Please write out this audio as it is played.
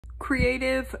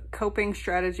creative coping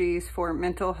strategies for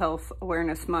Mental Health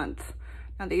Awareness Month.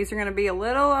 Now these are going to be a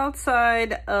little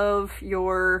outside of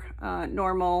your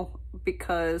normal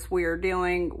because we are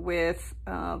dealing with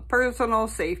personal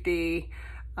safety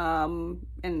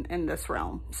in this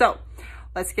realm. So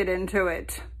let's get into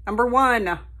it. Number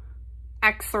one,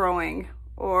 axe throwing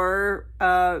or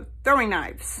throwing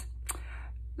knives.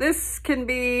 This can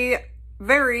be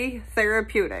very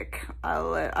therapeutic.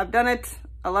 I've done it,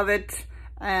 I love it,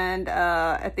 and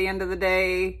at the end of the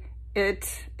day,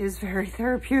 it is very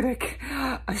therapeutic.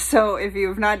 So if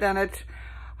you've not done it,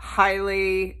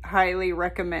 highly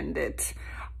recommend it.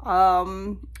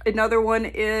 Another one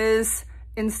is,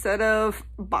 instead of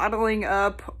bottling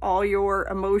up all your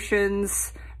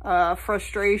emotions,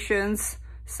 frustrations,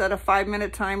 set a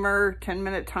 5-minute timer,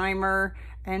 10-minute timer,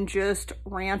 and just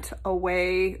rant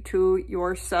away to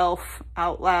yourself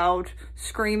out loud.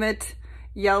 Scream it,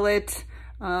 yell it.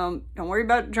 Don't worry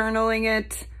about journaling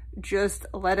it. Just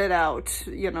let it out,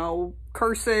 you know,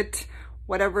 curse it,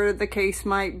 whatever the case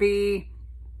might be.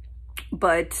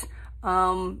 But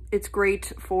it's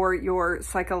great for your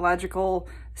psychological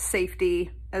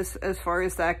safety as far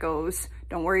as that goes.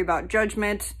 Don't worry about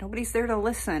judgment. Nobody's there to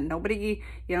listen. Nobody,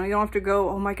 you know, you don't have to go,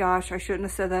 oh my gosh, I shouldn't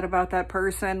have said that about that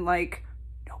person. Like,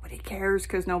 nobody cares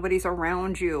because nobody's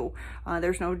around you.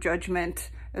 There's no judgment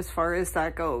as far as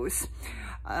that goes.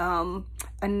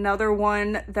 Another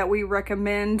one that we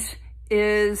recommend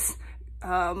is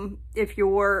if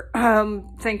you're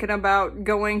thinking about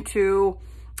going to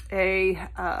a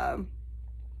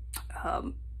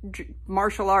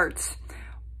martial arts.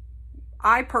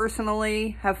 I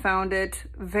personally have found it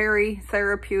very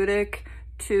therapeutic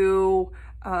to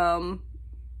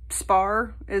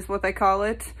spar, is what they call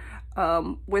it,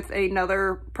 with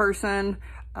another person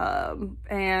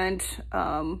and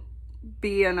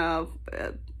be in a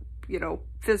you know,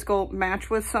 physical match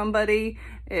with somebody.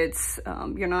 It's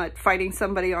you're not fighting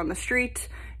somebody on the street.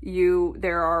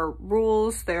 There are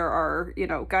rules, there are, you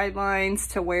know,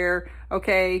 guidelines to where,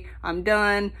 okay, I'm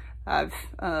done, I've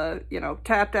you know,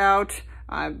 tapped out,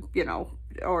 I'm, you know,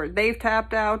 or they've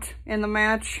tapped out in the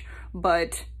match,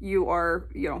 but you are,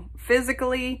 you know,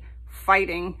 physically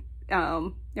fighting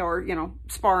or, you know,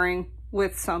 sparring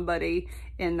with somebody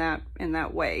in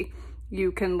that way.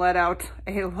 You can let out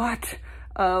a lot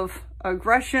of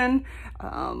aggression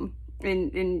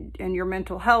in your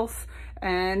mental health,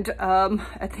 and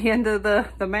at the end of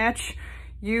the match,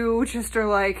 you just are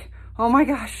like, oh my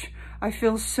gosh, I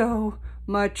feel so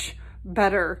much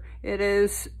better. It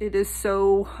is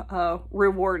so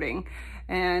rewarding.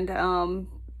 And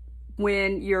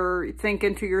when you're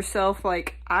thinking to yourself,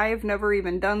 like, I've never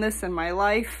even done this in my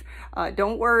life,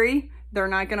 don't worry. They're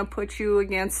not going to put you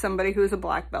against somebody who's a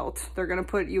black belt. They're going to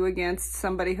put you against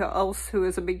somebody else who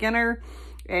is a beginner,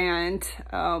 and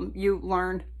you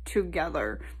learn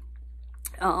together.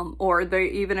 Or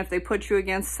even if they put you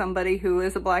against somebody who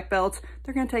is a black belt,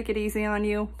 they're going to take it easy on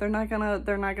you. They're not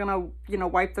gonna, you know,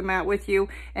 wipe the mat with you.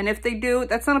 And if they do,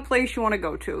 that's not a place you want to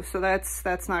go to. So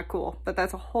that's not cool, but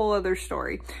that's a whole other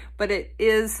story. But it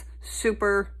is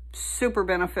super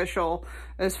beneficial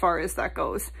as far as that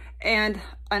goes. And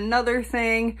another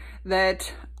thing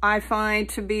that I find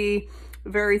to be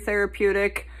very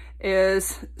therapeutic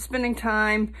is spending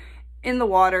time in the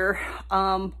water.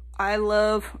 I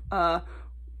love a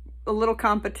little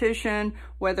competition,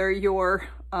 whether you're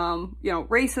you know,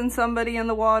 racing somebody in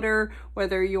the water,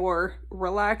 whether you're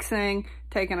relaxing,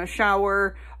 taking a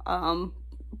shower,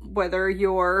 whether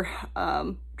you're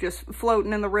just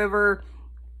floating in the river.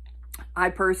 I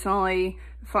personally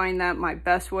find that my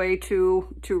best way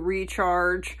to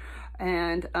recharge,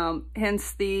 and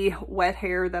hence the wet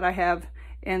hair that I have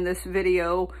in this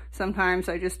video. Sometimes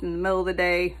I just, in the middle of the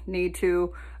day, need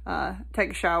to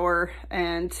take a shower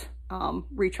and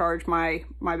recharge my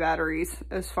batteries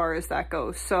as far as that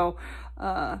goes. So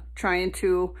trying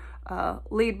to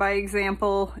lead by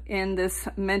example in this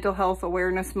Mental Health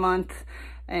Awareness Month,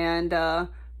 and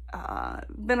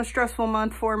been a stressful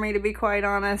month for me, to be quite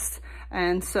honest.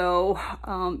 And so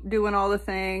doing all the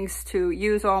things to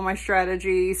use all my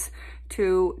strategies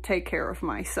to take care of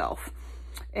myself.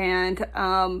 And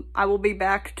I will be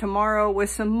back tomorrow with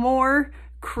some more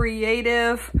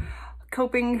creative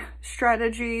coping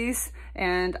strategies,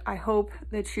 and I hope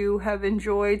that you have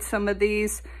enjoyed some of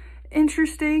these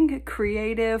interesting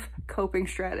creative coping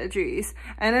strategies.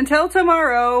 And until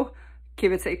tomorrow,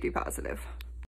 keep it safety positive.